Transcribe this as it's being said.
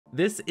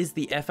This is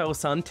the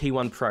Flsun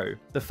T1 Pro,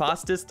 the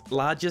fastest,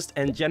 largest,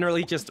 and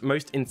generally just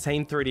most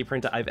insane 3D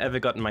printer I've ever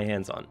gotten my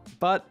hands on.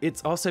 But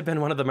it's also been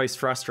one of the most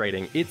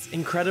frustrating. It's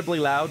incredibly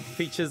loud,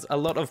 features a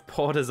lot of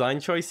poor design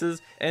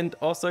choices, and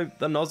also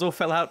the nozzle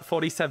fell out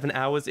 47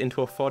 hours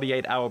into a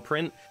 48-hour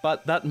print,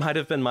 but that might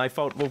have been my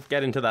fault, we'll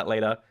get into that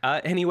later.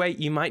 Anyway,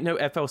 you might know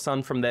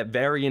Flsun from their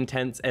very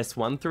intense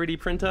S1 3D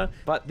printer,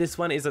 but this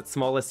one is its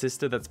smaller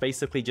sister that's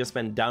basically just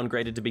been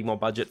downgraded to be more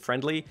budget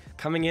friendly,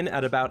 coming in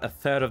at about a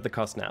third of the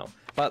cost now.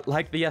 But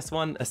like the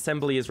S1,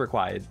 assembly is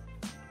required.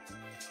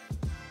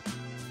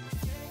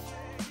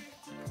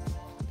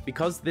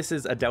 Because this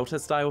is a Delta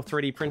style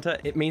 3D printer,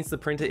 it means the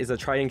printer is a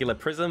triangular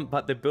prism,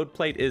 but the build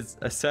plate is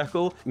a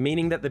circle,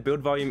 meaning that the build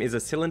volume is a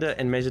cylinder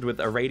and measured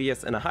with a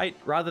radius and a height,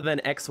 rather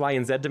than X, Y,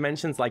 and Z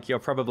dimensions like you're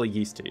probably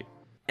used to.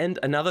 And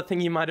another thing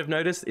you might have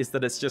noticed is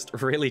that it's just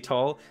really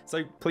tall,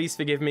 so please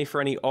forgive me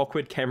for any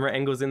awkward camera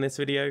angles in this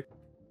video.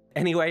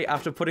 Anyway,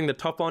 after putting the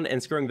top on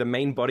and screwing the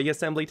main body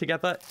assembly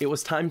together, it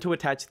was time to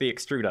attach the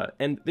extruder,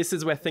 and this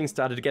is where things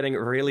started getting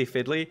really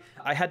fiddly.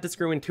 I had to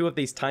screw in 2 of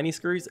these tiny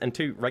screws and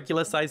 2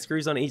 regular size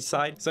screws on each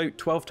side, so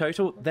 12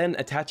 total, then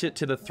attach it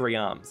to the 3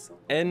 arms.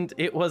 And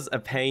it was a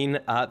pain.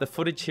 The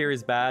footage here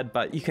is bad,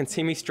 but you can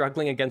see me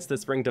struggling against the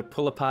spring to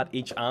pull apart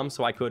each arm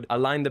so I could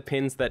align the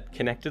pins that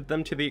connected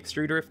them to the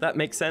extruder, if that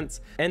makes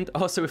sense. And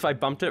also, if I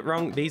bumped it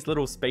wrong, these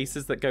little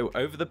spaces that go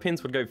over the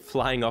pins would go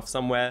flying off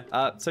somewhere.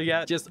 So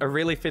yeah, just a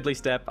really fiddly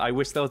step. I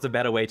wish there was a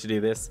better way to do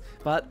this.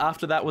 But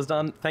after that was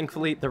done,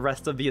 thankfully, the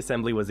rest of the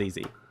assembly was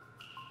easy.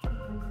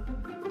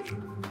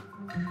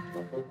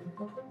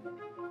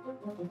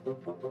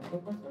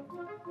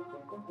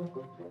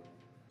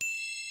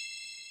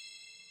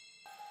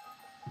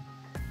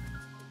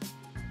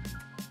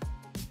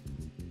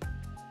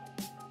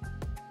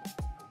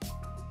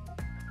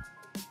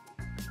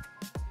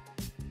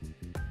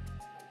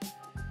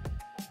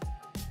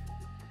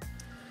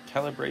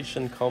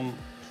 Calibration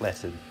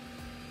completed.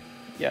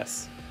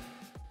 Yes.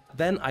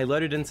 Then I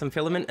loaded in some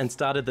filament and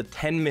started the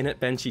 10-minute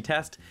benchy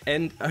test,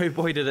 and oh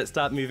boy did it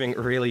start moving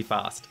really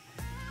fast.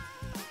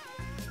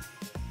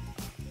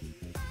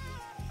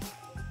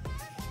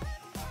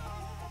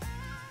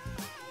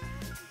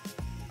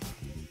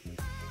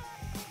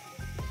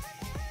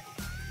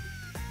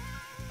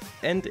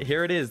 And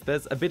here it is,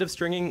 there's a bit of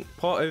stringing,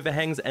 poor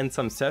overhangs, and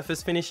some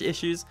surface finish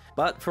issues,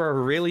 but for a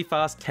really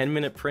fast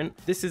 10-minute print,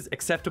 this is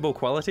acceptable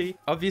quality.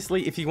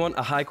 Obviously, if you want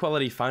a high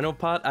quality final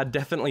part, I'd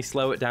definitely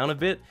slow it down a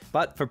bit,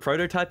 but for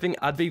prototyping,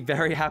 I'd be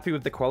very happy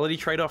with the quality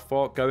trade-off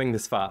for going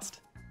this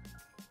fast.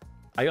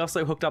 I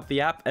also hooked up the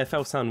app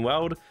Flsun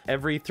World.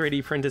 Every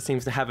 3D printer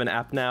seems to have an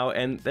app now,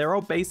 and they're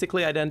all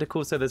basically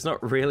identical, so there's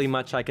not really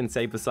much I can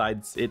say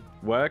besides it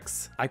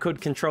works. I could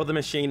control the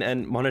machine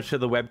and monitor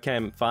the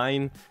webcam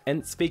fine.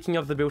 And speaking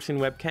of the built-in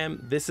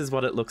webcam, this is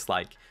what it looks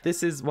like.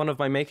 This is one of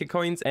my maker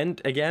coins,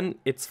 and again,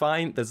 it's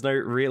fine, there's no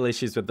real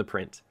issues with the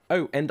print.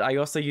 Oh, and I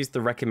also used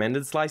the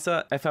recommended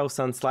slicer,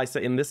 Flsun slicer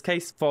in this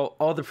case, for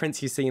all the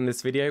prints you see in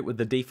this video with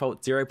the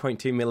default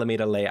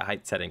 0.2mm layer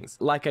height settings,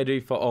 like I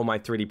do for all my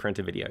 3D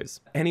printer videos.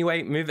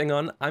 Anyway, moving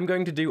on, I'm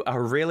going to do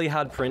a really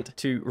hard print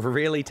to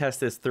really test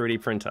this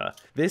 3D printer.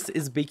 This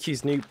is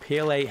BQ's new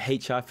PLA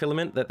HR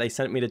filament that they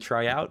sent me to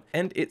try out,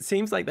 and it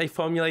seems like they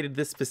formulated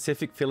this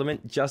specific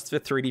filament just for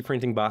 3D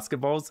printing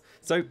basketballs,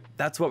 so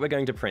that's what we're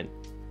going to print.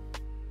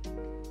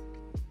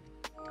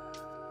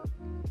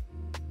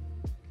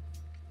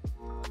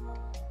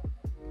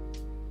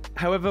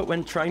 However,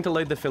 when trying to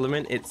load the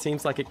filament, it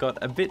seems like it got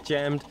a bit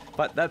jammed,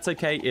 but that's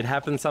okay, it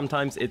happens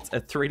sometimes, it's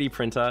a 3D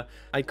printer.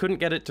 I couldn't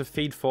get it to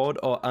feed forward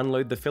or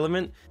unload the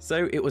filament,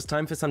 so it was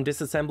time for some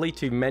disassembly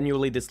to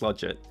manually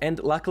dislodge it. And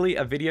luckily,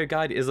 a video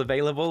guide is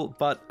available,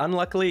 but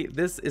unluckily,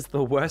 this is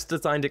the worst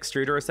designed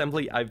extruder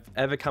assembly I've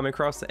ever come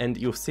across, and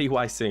you'll see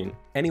why soon.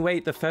 Anyway,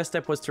 the first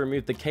step was to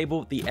remove the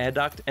cable, the air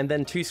duct, and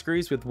then 2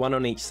 screws with 1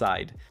 on each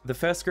side. The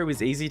first screw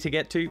is easy to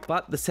get to,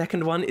 but the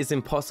second one is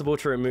impossible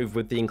to remove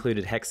with the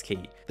included hex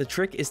key. The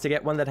trick is to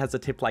get one that has a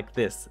tip like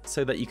this,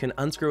 so that you can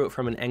unscrew it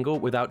from an angle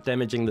without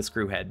damaging the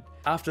screw head.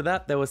 After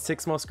that, there were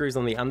 6 more screws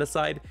on the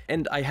underside,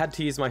 and I had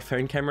to use my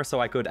phone camera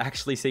so I could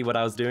actually see what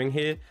I was doing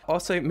here.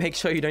 Also, make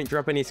sure you don't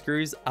drop any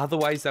screws,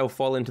 otherwise they'll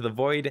fall into the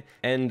void,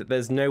 and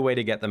there's no way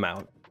to get them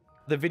out.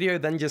 The video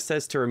then just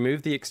says to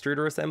remove the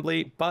extruder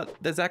assembly, but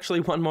there's actually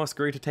 1 more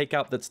screw to take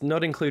out that's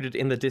not included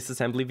in the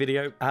disassembly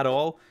video at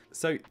all,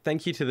 so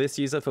thank you to this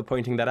user for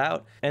pointing that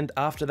out, and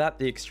after that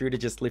the extruder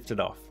just lifted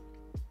off.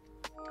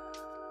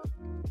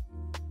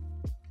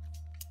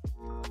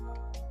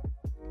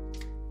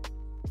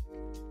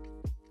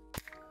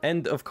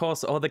 And of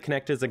course, all the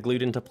connectors are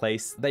glued into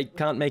place. They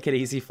can't make it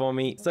easy for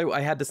me, so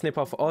I had to snip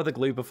off all the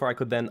glue before I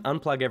could then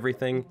unplug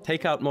everything,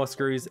 take out more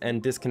screws,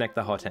 and disconnect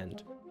the hot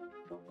end.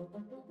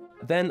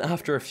 Then,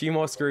 after a few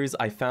more screws,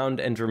 I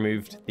found and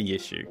removed the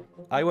issue.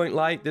 I won't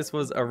lie, this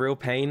was a real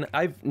pain.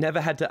 I've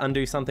never had to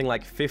undo something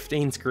like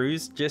 15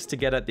 screws just to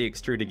get at the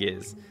extruder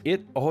gears.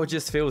 It all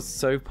just feels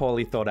so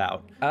poorly thought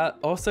out.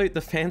 Also, the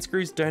fan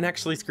screws don't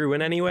actually screw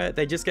in anywhere,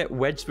 they just get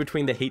wedged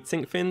between the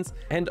heatsink fins,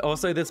 and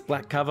also this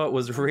black cover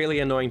was really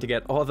annoying to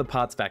get all the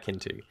parts back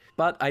into.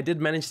 But I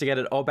did manage to get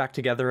it all back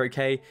together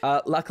okay.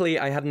 Luckily,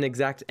 I had an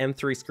exact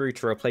M3 screw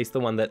to replace the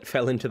one that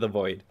fell into the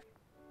void.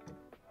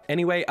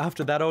 Anyway,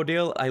 after that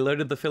ordeal, I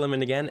loaded the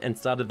filament again and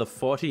started the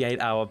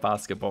 48-hour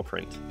basketball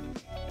print.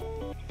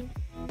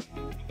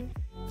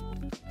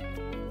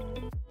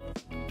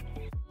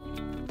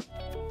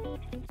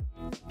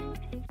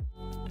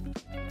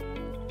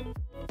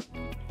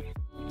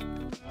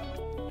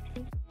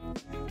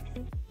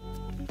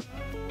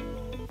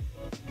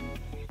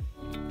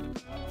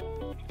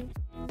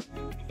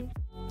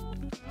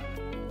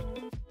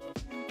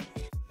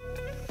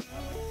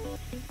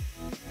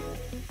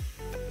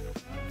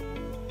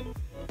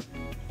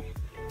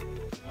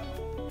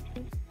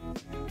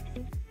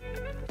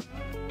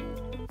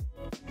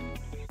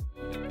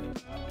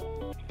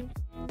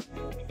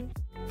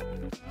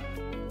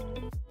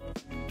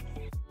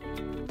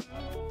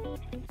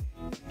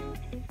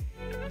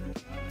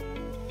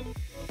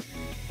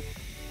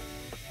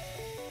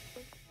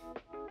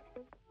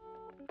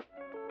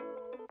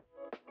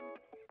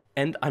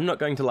 And I'm not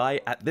going to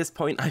lie, at this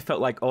point I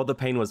felt like all the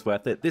pain was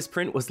worth it. This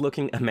print was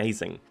looking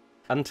amazing.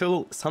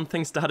 Until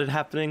something started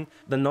happening,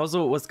 the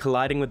nozzle was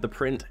colliding with the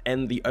print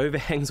and the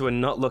overhangs were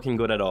not looking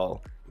good at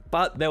all.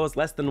 But there was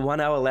less than 1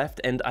 hour left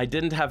and I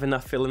didn't have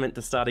enough filament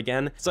to start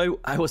again, so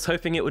I was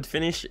hoping it would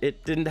finish.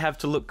 It didn't have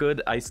to look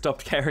good, I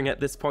stopped caring at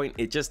this point,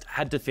 it just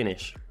had to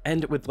finish.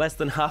 And with less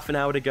than half an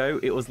hour to go,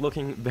 it was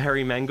looking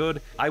very mangled.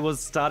 I was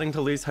starting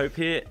to lose hope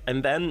here,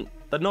 and then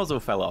the nozzle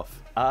fell off.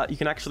 You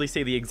can actually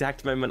see the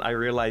exact moment I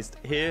realized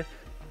here.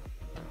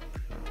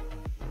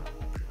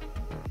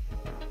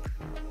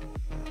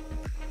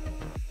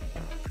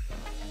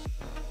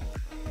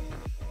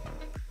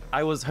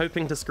 I was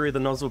hoping to screw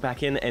the nozzle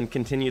back in and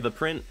continue the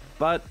print,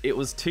 but it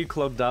was too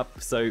clogged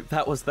up, so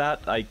that was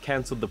that. I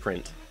cancelled the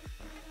print.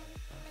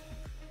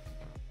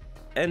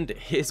 And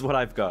here's what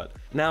I've got.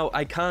 Now,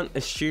 I can't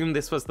assume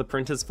this was the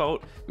printer's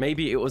fault.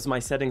 Maybe it was my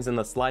settings in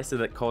the slicer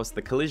that caused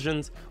the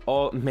collisions,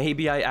 or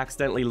maybe I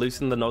accidentally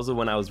loosened the nozzle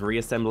when I was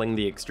reassembling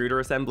the extruder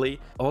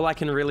assembly. All I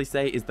can really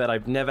say is that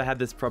I've never had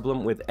this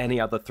problem with any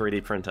other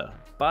 3D printer.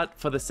 But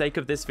for the sake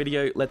of this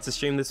video, let's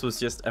assume this was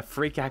just a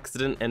freak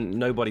accident and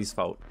nobody's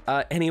fault.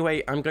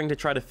 Anyway, I'm going to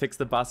try to fix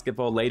the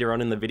basketball later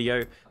on in the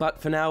video,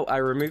 but for now, I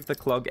removed the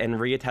clog and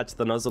reattached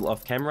the nozzle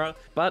off camera.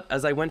 But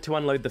as I went to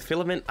unload the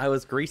filament, I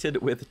was greeted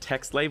with a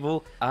text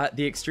label.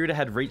 The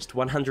extruder had reached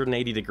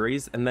 180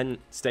 degrees and then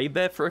stayed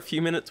there for a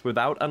few minutes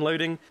without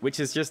unloading, which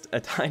is just a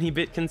tiny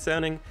bit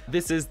concerning.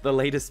 This is the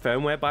latest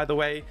firmware, by the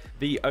way.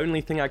 The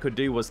only thing I could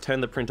do was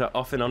turn the printer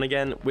off and on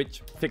again,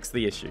 which fixed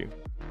the issue.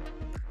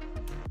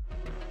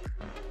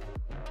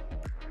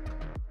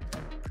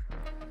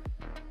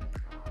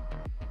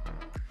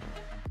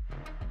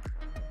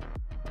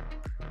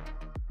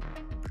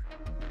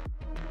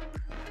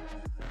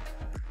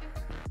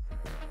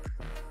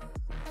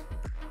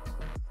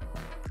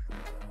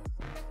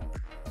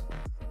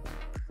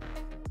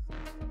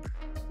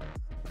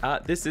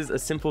 This is a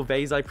simple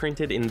vase I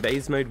printed in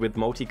vase mode with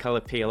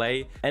multicolor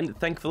PLA, and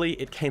thankfully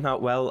it came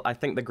out well. I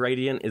think the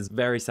gradient is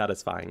very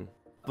satisfying.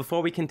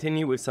 Before we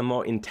continue with some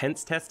more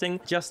intense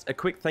testing, just a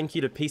quick thank you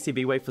to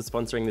PCBWay for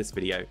sponsoring this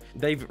video.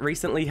 They've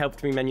recently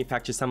helped me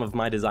manufacture some of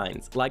my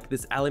designs, like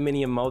this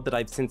aluminium mold that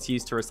I've since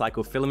used to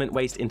recycle filament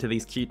waste into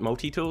these cute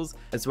multi-tools,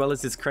 as well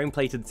as this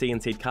chrome-plated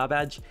CNC car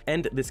badge,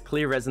 and this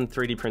clear resin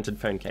 3D printed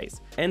phone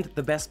case. And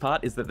the best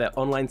part is that their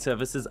online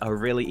services are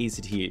really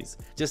easy to use.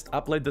 Just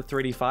upload the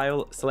 3D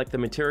file, select the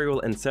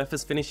material and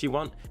surface finish you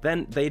want,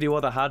 then they do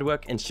all the hard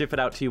work and ship it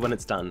out to you when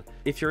it's done.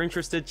 If you're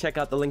interested, check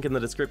out the link in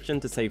the description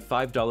to save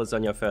 $5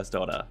 on your first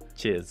order.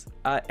 Cheers.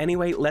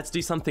 Anyway, let's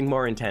do something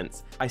more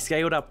intense. I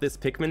scaled up this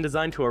Pikmin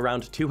design to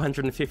around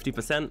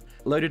 250%,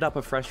 loaded up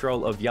a fresh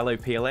roll of yellow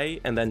PLA,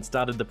 and then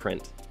started the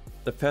print.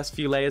 The first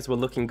few layers were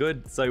looking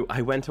good, so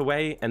I went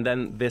away, and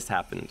then this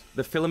happened.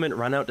 The filament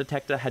runout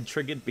detector had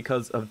triggered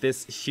because of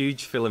this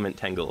huge filament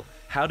tangle.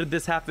 How did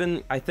this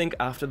happen? I think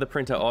after the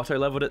printer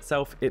auto-leveled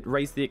itself, it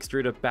raised the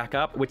extruder back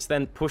up, which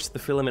then pushed the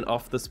filament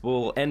off the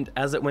spool, and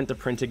as it went to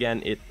print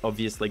again, it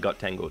obviously got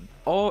tangled.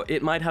 Or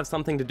it might have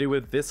something to do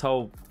with this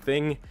whole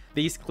thing.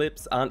 These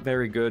clips aren't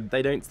very good,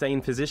 they don't stay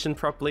in position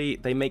properly,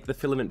 they make the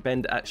filament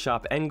bend at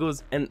sharp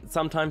angles, and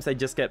sometimes they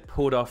just get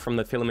pulled off from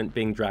the filament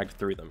being dragged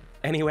through them.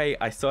 Anyway,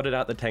 I sorted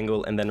out the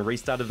tangle and then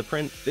restarted the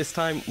print, this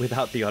time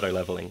without the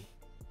auto-leveling.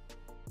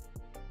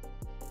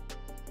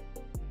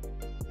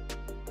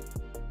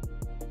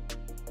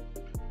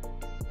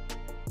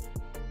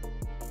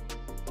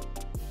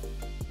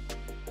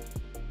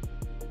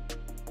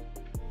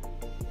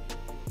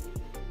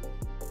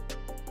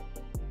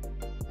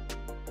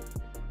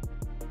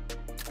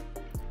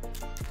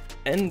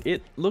 And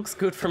it looks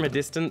good from a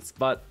distance,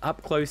 but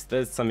up close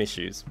there's some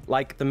issues.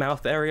 Like the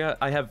mouth area,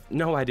 I have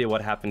no idea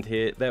what happened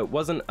here. There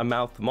wasn't a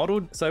mouth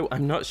modeled, so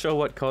I'm not sure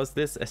what caused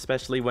this,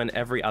 especially when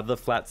every other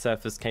flat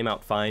surface came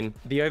out fine.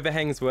 The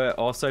overhangs were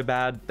also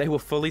bad. They were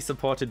fully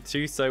supported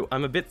too, so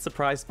I'm a bit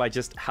surprised by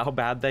just how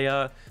bad they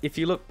are. If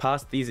you look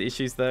past these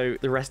issues though,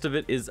 the rest of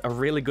it is a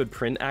really good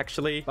print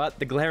actually, but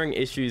the glaring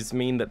issues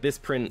mean that this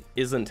print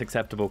isn't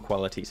acceptable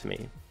quality to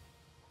me.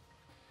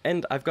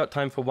 And I've got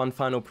time for one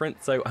final print,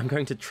 so I'm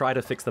going to try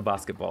to fix the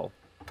basketball.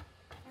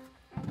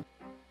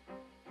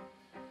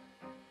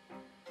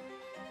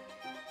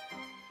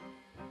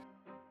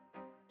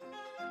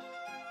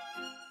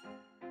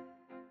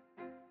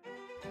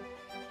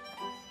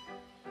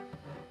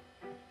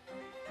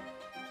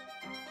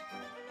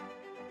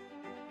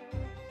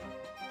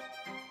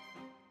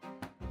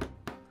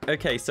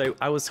 Okay, so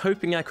I was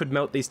hoping I could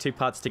melt these two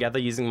parts together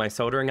using my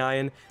soldering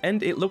iron,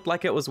 and it looked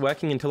like it was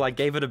working until I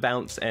gave it a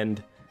bounce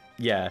and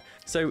yeah.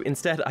 So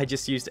instead I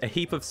just used a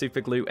heap of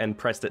super glue and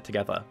pressed it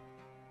together.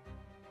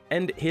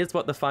 And here's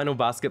what the final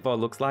basketball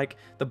looks like.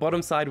 The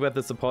bottom side where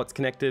the support's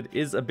connected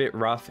is a bit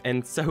rough,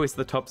 and so is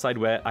the top side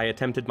where I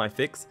attempted my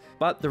fix,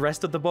 but the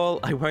rest of the ball,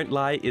 I won't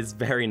lie, is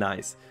very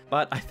nice.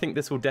 But I think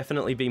this will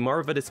definitely be more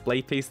of a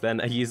display piece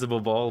than a usable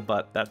ball,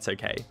 but that's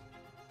okay.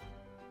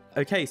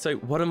 Okay, so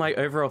what are my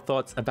overall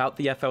thoughts about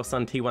the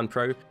Flsun T1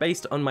 Pro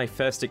based on my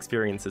first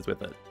experiences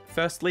with it?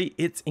 Firstly,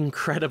 it's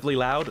incredibly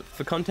loud.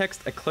 For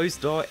context, a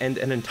closed door and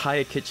an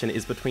entire kitchen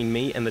is between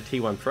me and the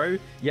T1 Pro,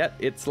 yet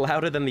it's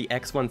louder than the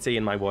X1C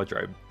in my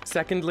wardrobe.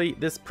 Secondly,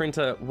 this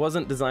printer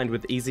wasn't designed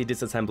with easy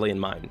disassembly in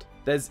mind.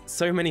 There's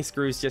so many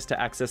screws just to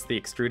access the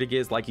extruder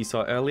gears like you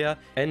saw earlier,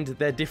 and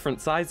they're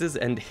different sizes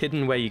and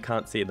hidden where you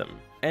can't see them.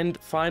 And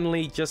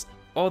finally, just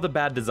all the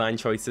bad design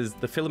choices.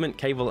 The filament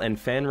cable and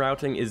fan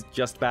routing is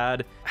just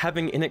bad.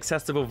 Having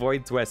inaccessible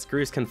voids where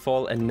screws can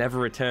fall and never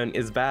return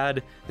is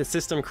bad. The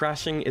system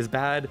crashing is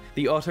bad.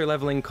 The auto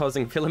leveling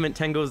causing filament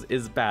tangles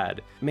is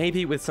bad.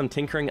 Maybe with some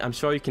tinkering, I'm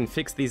sure you can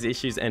fix these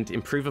issues and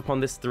improve upon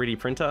this 3D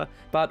printer,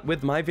 but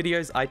with my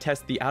videos, I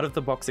test the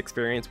out-of-the-box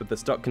experience with the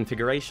stock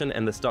configuration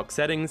and the stock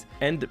settings,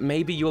 and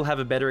maybe you'll have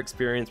a better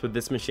experience with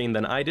this machine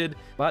than I did,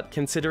 but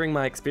considering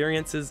my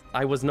experiences,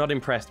 I was not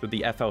impressed with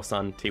the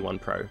Flsun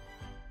T1 Pro.